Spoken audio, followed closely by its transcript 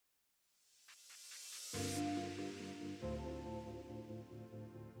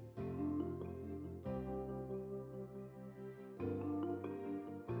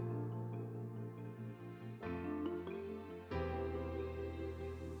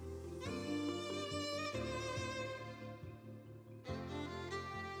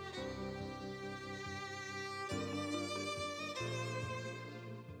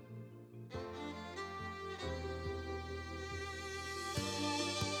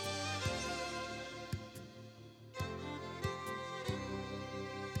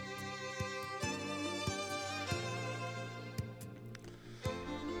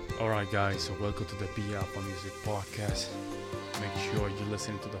Alright, guys, so welcome to the Be Alpha Music Podcast. Make sure you're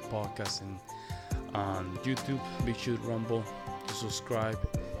listening to the podcast and on YouTube. Make sure to rumble to subscribe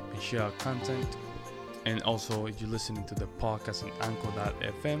and share our content. And also, if you're listening to the podcast on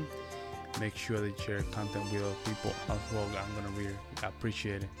Anchor.fm, make sure that you share content with other people as well. I'm gonna really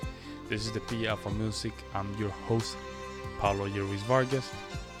appreciate it. This is the Be Alpha Music. I'm your host, Paulo Ruiz Vargas.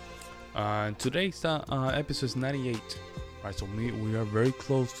 Today's episode is 98. Right, so we are very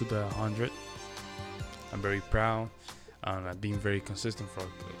close to the 100. I'm very proud, and I've been very consistent for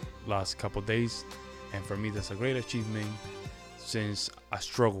the last couple of days, and for me that's a great achievement since I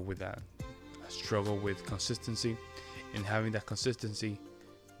struggle with that. I struggle with consistency, and having that consistency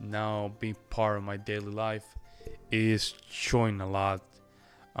now being part of my daily life is showing a lot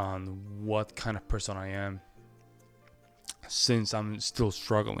on what kind of person I am, since I'm still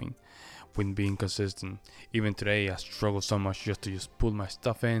struggling with being consistent. Even today I struggle so much just to put my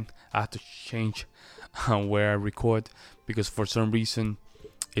stuff in. I have to change where I record because for some reason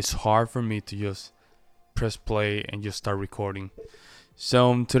it's hard for me to just press play and just start recording.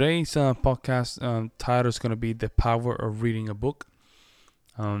 So today's podcast title is going to be The Power of Reading a Book.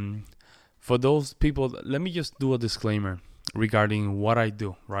 For those people, let me just do a disclaimer regarding what I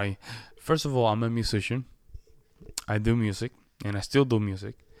do, right? First of all, I'm a musician. I do music and I still do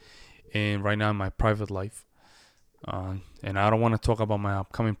music. And right now in my private life, and I don't want to talk about my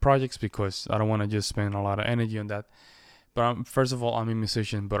upcoming projects because I don't want to just spend a lot of energy on that. But first of all, I'm a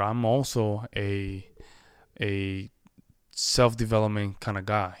musician, but I'm also a self-development kind of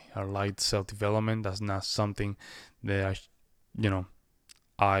guy. I like self-development. That's not something that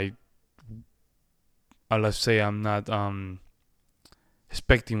I let's say I'm not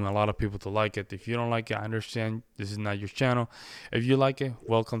expecting a lot of people to like it. If you don't like it, I understand. This is not your channel. If you like it,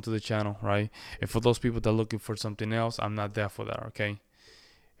 welcome to the channel, right? And for those people that are looking for something else, I'm not there for that, okay?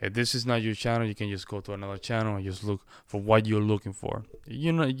 If this is not your channel, you can just go to another channel and just look for what you're looking for.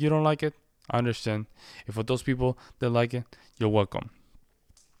 You don't like it, I understand. And for those people that like it, you're welcome.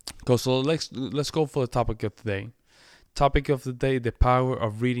 So let's go for the topic of today. Topic of the day: the power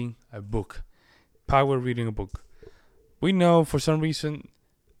of reading a book. Power of reading a book. We know for some reason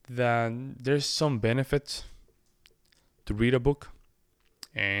that there's some benefits to read a book,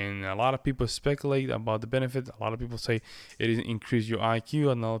 and a lot of people speculate about the benefits. A lot of people say it increases your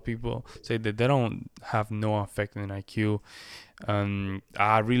IQ, and a lot of people say that they don't have no effect on IQ.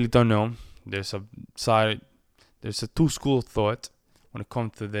 I really don't know. There's a two school of thought when it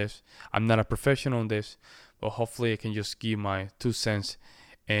comes to this. I'm not a professional on this, but hopefully I can just give my 2 cents.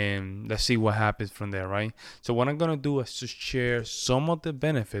 And let's see what happens from there, right? So what I'm going to do is to share some of the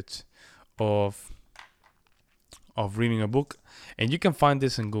benefits of reading a book. And you can find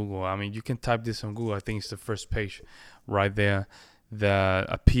this in Google. I mean, you can type this on Google. I think it's the first page right there that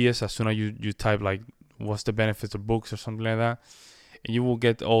appears as soon as you type, like, what's the benefits of books or something like that. And you will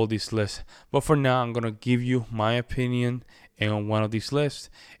get all these lists. But for now, I'm going to give you my opinion on one of these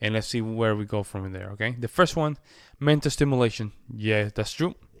lists, and let's see where we go from there, okay? The first one, mental stimulation. Yeah, that's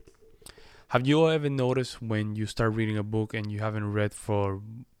true. Have you ever noticed when you start reading a book and you haven't read for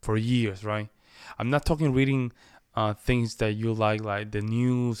years, right? I'm not talking reading things that you like the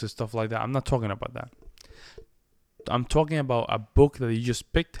news and stuff like that. I'm not talking about that. I'm talking about a book that you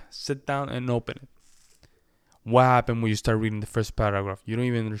just picked, sit down and open it. What happened when you start reading the first paragraph? You don't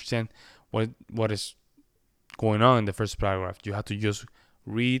even understand what is going on in the first paragraph. You have to just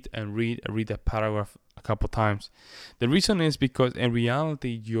read that paragraph a couple times. The reason is because in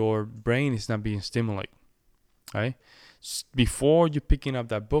reality your brain is not being stimulated, right? Before you picking up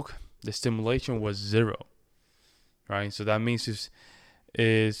that book, the stimulation was 0, right? So that means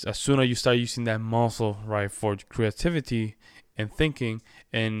is as soon as you start using that muscle, right, for creativity and thinking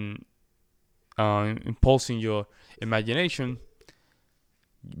and impulsing your imagination,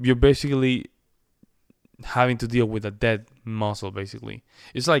 you're basically having to deal with a dead muscle. Basically,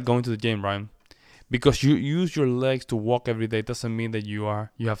 it's like going to the gym, right? Because you use your legs to walk every day doesn't mean that you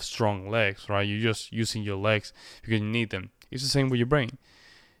have strong legs, right? You're just using your legs because you need them. It's the same with your brain.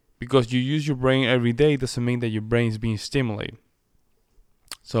 Because you use your brain every day doesn't mean that your brain is being stimulated.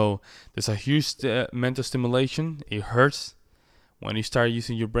 So there's a huge mental stimulation. It hurts when you start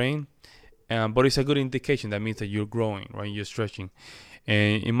using your brain, but it's a good indication. That means that you're growing, right? You're stretching,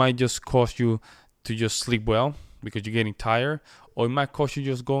 and it might just cause you to just sleep well because you're getting tired, or it might cause you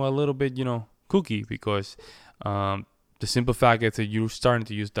just going a little bit, kooky because the simple fact is that you're starting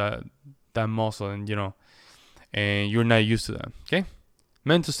to use that muscle, and you're not used to that. Okay,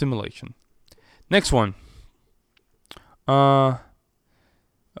 mental stimulation. Next one. What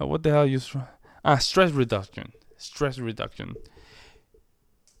the hell? Stress reduction. Stress reduction.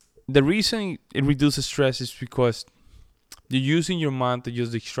 the reason it reduces stress is because you're using your mind to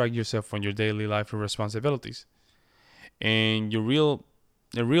just distract yourself from your daily life and responsibilities. And in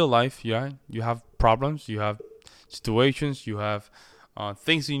real life, yeah, you have problems, you have situations, you have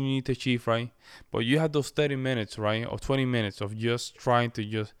things that you need to achieve, right? But you have those 30 minutes, right, or 20 minutes of just trying to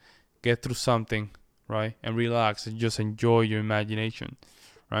just get through something, right, and relax and just enjoy your imagination,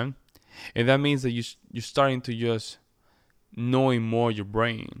 right? And that means that you're starting to just knowing more your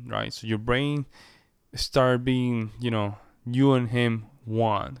brain, right? So your brain start being, you and him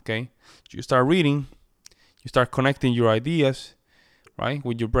one, okay? So you start reading, you start connecting your ideas, right,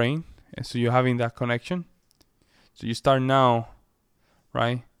 with your brain, and so you're having that connection. So you start now,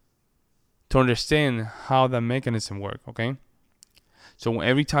 right, to understand how that mechanism works, okay? So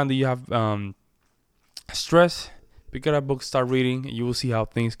every time that you have stress, pick up a book, start reading, and you will see how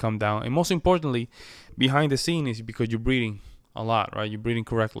things come down. And most importantly, behind the scene is because you're breathing a lot, right? You're breathing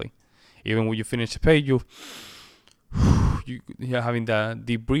correctly. Even when you finish the page, you're having that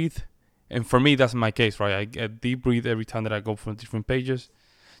deep breathe. And for me, that's my case, right? I get deep breathe every time that I go from different pages,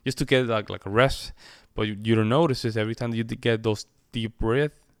 just to get like a rest. But you don't notice this every time you get those deep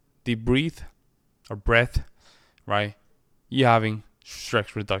breath, or breath, right? You're having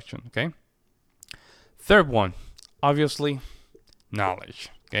stress reduction, okay? Third one, obviously, knowledge,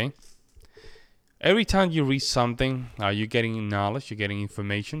 okay? Every time you read something, you're getting knowledge, you're getting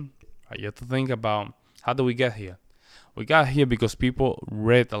information. You have to think about, how do we get here? We got here because people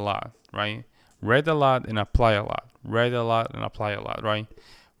read a lot, right? Read a lot and apply a lot. Read a lot and apply a lot, right?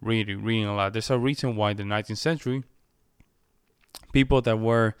 Reading a lot. There's a reason why in the 19th century, people that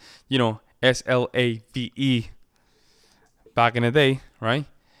were, SLAVE back in the day, right?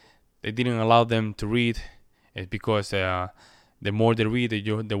 They didn't allow them to read. It's because the more they read,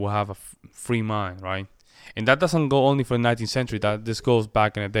 they will have a free mind, right? And that doesn't go only for the 19th century. That this goes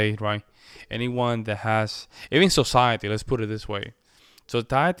back in the day, right? Anyone that has, even society, let's put it this way.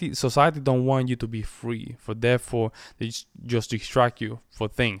 Society don't want you to be free. Therefore, they just distract you for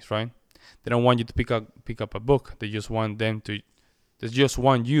things, right? They don't want you to pick up a book. They just want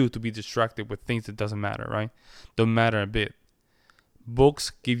you to be distracted with things that doesn't matter, right? Don't matter a bit.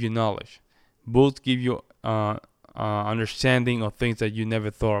 Books give you knowledge. Books give you understanding of things that you never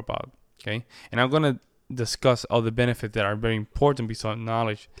thought about. Okay, and I'm gonna discuss all the benefits that are very important besides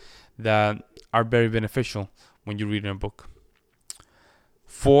knowledge that are very beneficial when you're reading a book.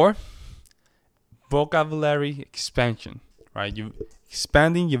 4, vocabulary expansion. Right, you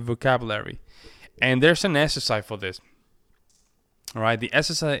expanding your vocabulary, and there's an exercise for this. All right, the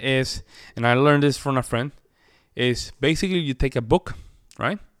exercise is, and I learned this from a friend, is basically you take a book,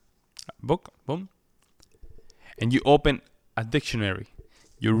 right? A book, boom, and you open a dictionary.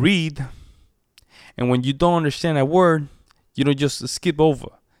 You read, and when you don't understand a word, you don't just skip over.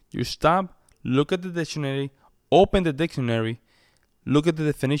 You stop, look at the dictionary, open the dictionary, look at the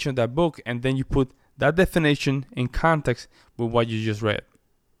definition of that book, and then you put that definition in context with what you just read.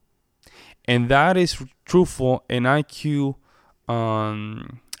 And that is truthful in IQ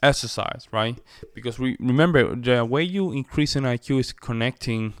exercise, right? Because remember, the way you increase in IQ is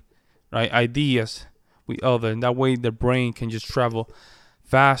connecting, right, ideas with other, and that way the brain can just travel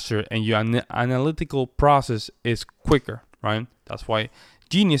faster and your analytical process is quicker, right? That's why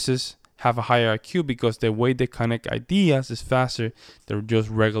geniuses have a higher IQ, because the way they connect ideas is faster than just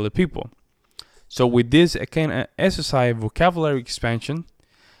regular people. So with this kind of exercise, vocabulary expansion,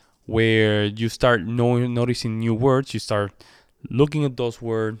 where you start noticing new words, you start looking at those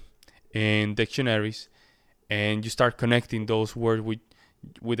words in dictionaries, and you start connecting those words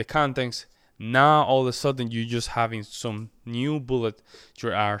with the context. Now all of a sudden you're just having some new bullet to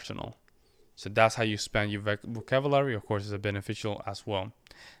your arsenal. So that's how you expand your vocabulary. Of course, it's beneficial as well.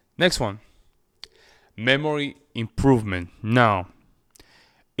 Next one, memory improvement. Now,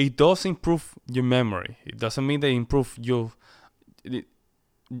 it does improve your memory. It doesn't mean that it improve your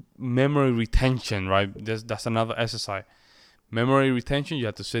memory retention, right? That's another exercise. Memory retention, you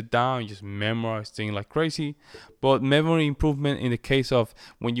have to sit down and just memorize things like crazy. But memory improvement, in the case of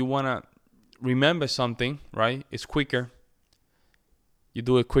when you want to remember something, right, it's quicker. You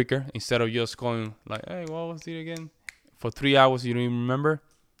do it quicker instead of just going like, hey, what was it again? For 3 hours, you don't even remember.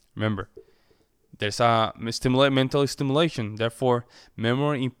 Remember, there's a mental stimulation. Therefore,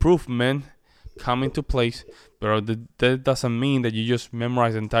 memory improvement come into place. But that doesn't mean that you just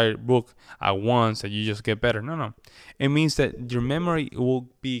memorize the entire book at once and you just get better. No. It means that your memory will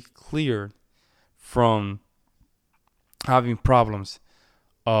be cleared from having problems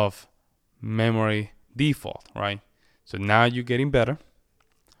of memory default, right? So now you're getting better.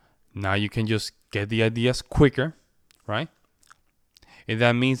 Now you can just get the ideas quicker, right? And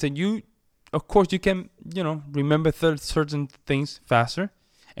that means that you, of course, you can, remember certain things faster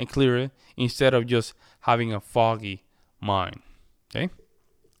and clearer instead of just having a foggy mind. Okay.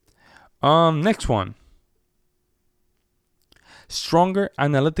 Next one. Stronger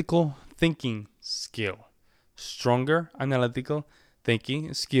analytical thinking skill. Stronger analytical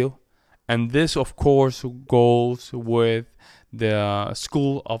thinking skill. And this, of course, goes with the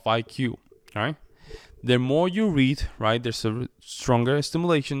school of IQ. All right. The more you read, right, there's a stronger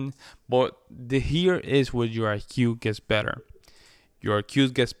stimulation. But here is where your IQ gets better. Your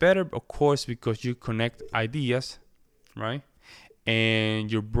IQ gets better, of course, because you connect ideas, right?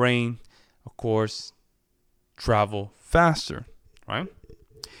 And your brain, of course, travel faster, right?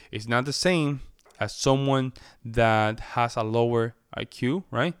 It's not the same as someone that has a lower IQ,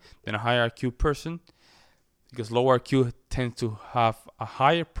 right, than a higher IQ person, because lower IQ tends to have a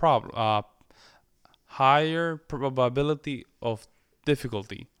higher probability of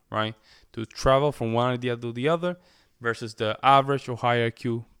difficulty, right, to travel from one idea to the other, versus the average or higher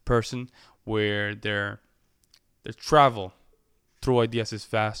IQ person, where their travel through ideas is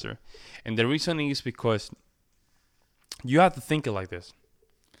faster. And the reason is because you have to think it like this.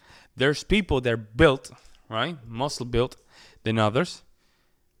 There's people that are built, right, muscle built than others.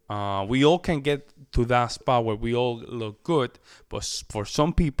 We all can get to that spot where we all look good, but for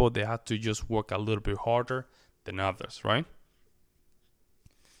some people, they have to just work a little bit harder than others, right?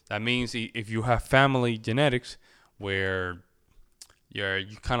 That means if you have family genetics where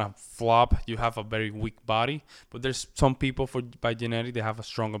you kind of flop, you have a very weak body, but there's some people by genetic, they have a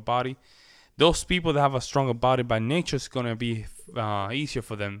stronger body. Those people that have a stronger body by nature, is going to be easier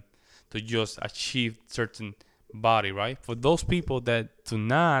for them to just achieve certain body, right? For those people that do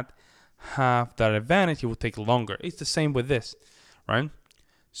not have that advantage, it will take longer. It's the same with this, right?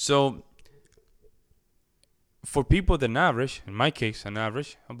 So for people that average, in my case, an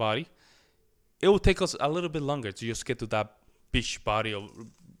average body, it will take us a little bit longer to just get to that beach body or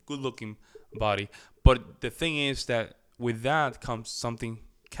good looking body. But the thing is that with that comes something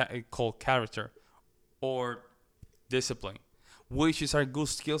called character or discipline, which is our good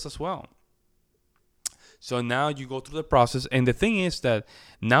skills as well. So now you go through the process, and the thing is that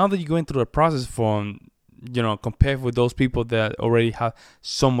now that you're going through the process from, compared with those people that already have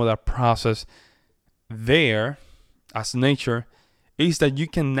some of that process there as nature, is that you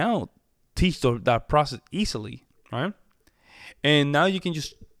can now teach that process easily, right? And now you can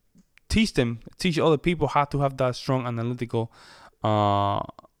just teach other people how to have that strong analytical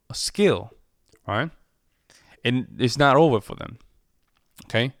skill, right? And it's not over for them,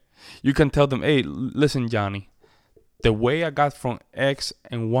 okay? You can tell them, hey, listen, Johnny, the way I got from X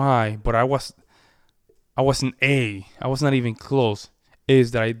and Y, but I was an A, I was not even close,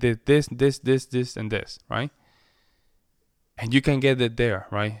 is that I did this, and this, right? And you can get it there,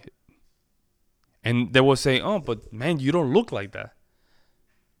 right? And they will say, oh, but man, you don't look like that.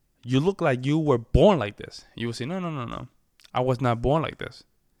 You look like you were born like this. You will say, no. I was not born like this.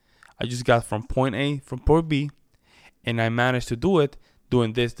 I just got from point A, from point B, and I managed to do it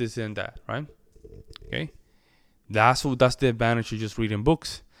doing this, and that, right? Okay? That's the advantage of just reading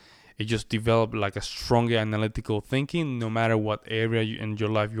books. It just develop like a stronger analytical thinking, no matter what area in your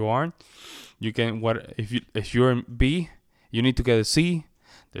life you are. You can, if you're in B, you need to get a C.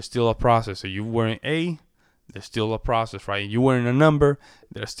 There's still a process. So you were in A, there's still a process, right? You were in a number,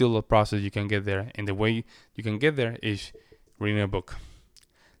 there's still a process you can get there. And the way you can get there is reading a book.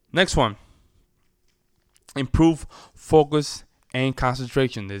 Next one. Improve focus and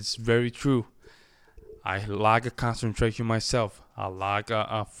concentration. That's very true. I lack a concentration myself. I lack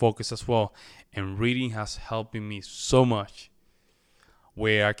a focus as well. And reading has helped me so much,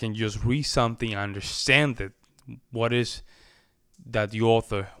 where I can just read something, understand it, what is that the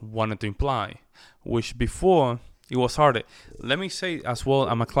author wanted to imply, which before it was harder. Let me say as well,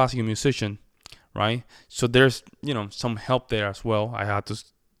 I'm a classical musician, right? So there's, some help there as well. I had to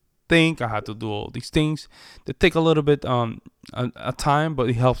think, I had to do all these things that take a little bit a time, but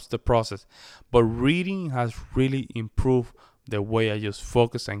it helps the process. But reading has really improved the way I just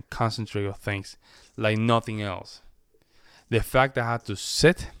focus and concentrate on things like nothing else. The fact that I had to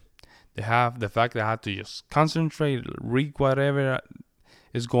sit, the fact that I had to just concentrate, read whatever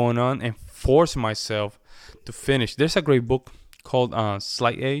is going on, and force myself to finish. There's a great book called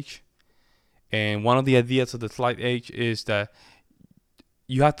Slight Edge, and one of the ideas of the Slight Edge is that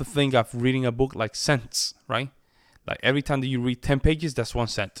you have to think of reading a book like cents, right? Like every time that you read 10 pages, that's 1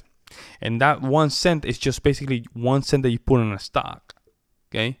 cent. And that 1 cent is just basically 1 cent that you put in a stock,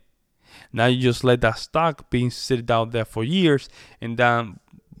 okay? Now you just let that stock be sit out there for years, and then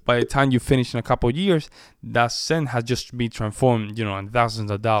by the time you finish in a couple of years, that cent has just been transformed, in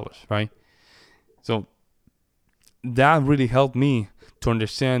thousands of dollars, right? So that really helped me to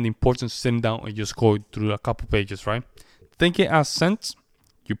understand the importance of sitting down and just go through a couple pages, right? Think it as cents.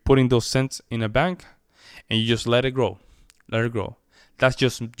 You put in those cents in a bank and you just let it grow. Let it grow. That's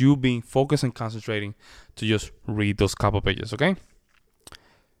just you being focused and concentrating to just read those couple pages, okay?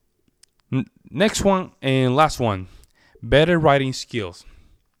 Next one and last one, better writing skills.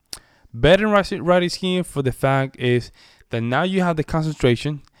 Better writing skills for the fact is that now you have the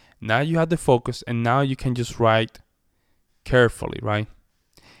concentration, now you have the focus, and now you can just write carefully, right?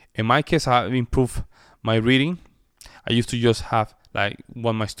 In my case, I have improved my reading. I used to just have like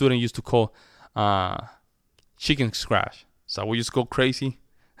what my student used to call chicken scratch. So I would just go crazy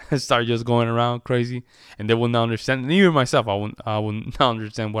and start just going around crazy, and they will not understand. And even myself, I would not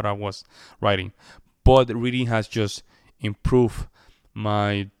understand what I was writing. But reading has just improved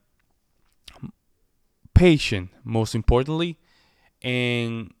my patience, most importantly,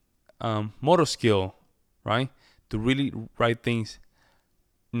 and motor skill, right? To really write things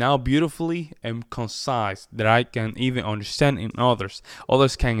now beautifully and concise that I can even understand in others.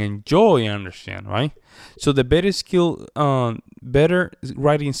 Others can enjoy and understand, right? So the better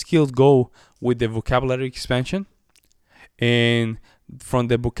writing skills go with the vocabulary expansion, and from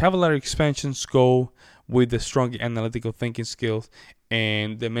the vocabulary expansions go with the strong analytical thinking skills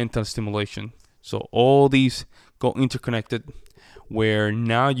and the mental stimulation. So all these go interconnected, where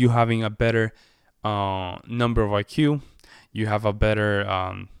now you're having a better number of IQ. You have a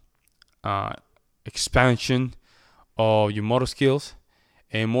better expansion of your motor skills,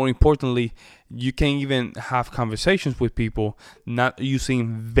 and more importantly, you can even have conversations with people not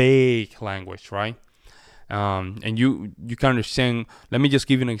using vague language, right? And you can understand. Let me just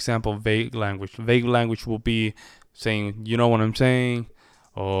give you an example of vague language. Vague language will be saying, you know what I'm saying,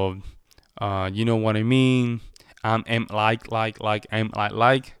 or you know what I mean. I'm like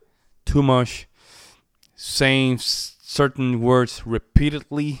too much, saying certain words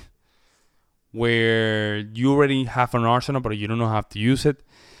repeatedly, where you already have an arsenal but you don't know how to use it.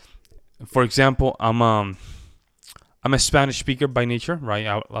 For example, I'm a Spanish speaker by nature, right?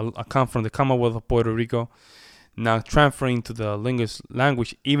 I come from the Commonwealth of Puerto Rico. Now transferring to the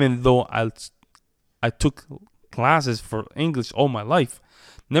language, even though I took classes for English all my life,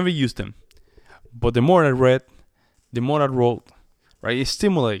 never used them. But the more I read, the more I wrote, right? It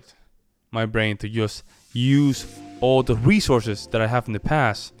stimulates my brain to just use all the resources that I have in the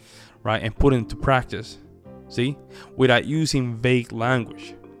past, right, and put into practice. See, without using vague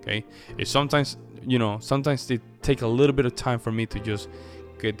language. Okay, it sometimes it take a little bit of time for me to just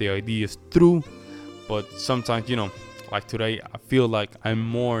get the ideas through, but sometimes like today, I feel like I'm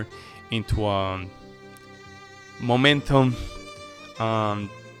more into momentum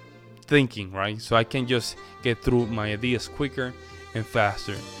thinking, right? So I can just get through my ideas quicker and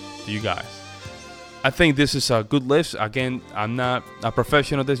faster to you guys. I think this is a good list. Again, I'm not a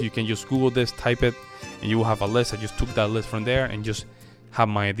professional at this. You can just Google this, type it, and you will have a list. I just took that list from there and just have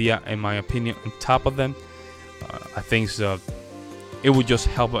my idea and my opinion on top of them. I think it would just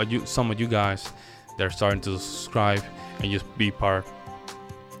help some of you guys that are starting to subscribe and just be part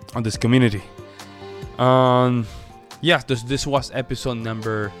of this community. This was episode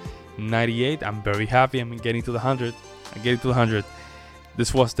number 98. I'm very happy. I'm getting to the 100.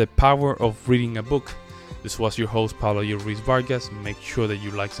 This was the power of reading a book. This was your host, Paulo Ruiz Vargas. Make sure that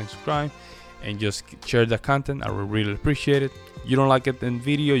you like and subscribe and just share the content. I would really appreciate it. You don't like it in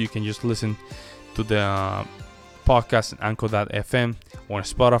video, you can just listen to the podcast on Anchor.fm or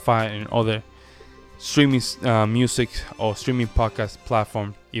Spotify and other streaming music or streaming podcast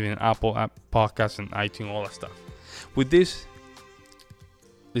platform, even Apple Podcasts and iTunes, all that stuff. With this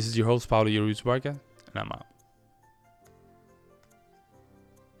is your host, Paulo Ruiz Vargas, and I'm out.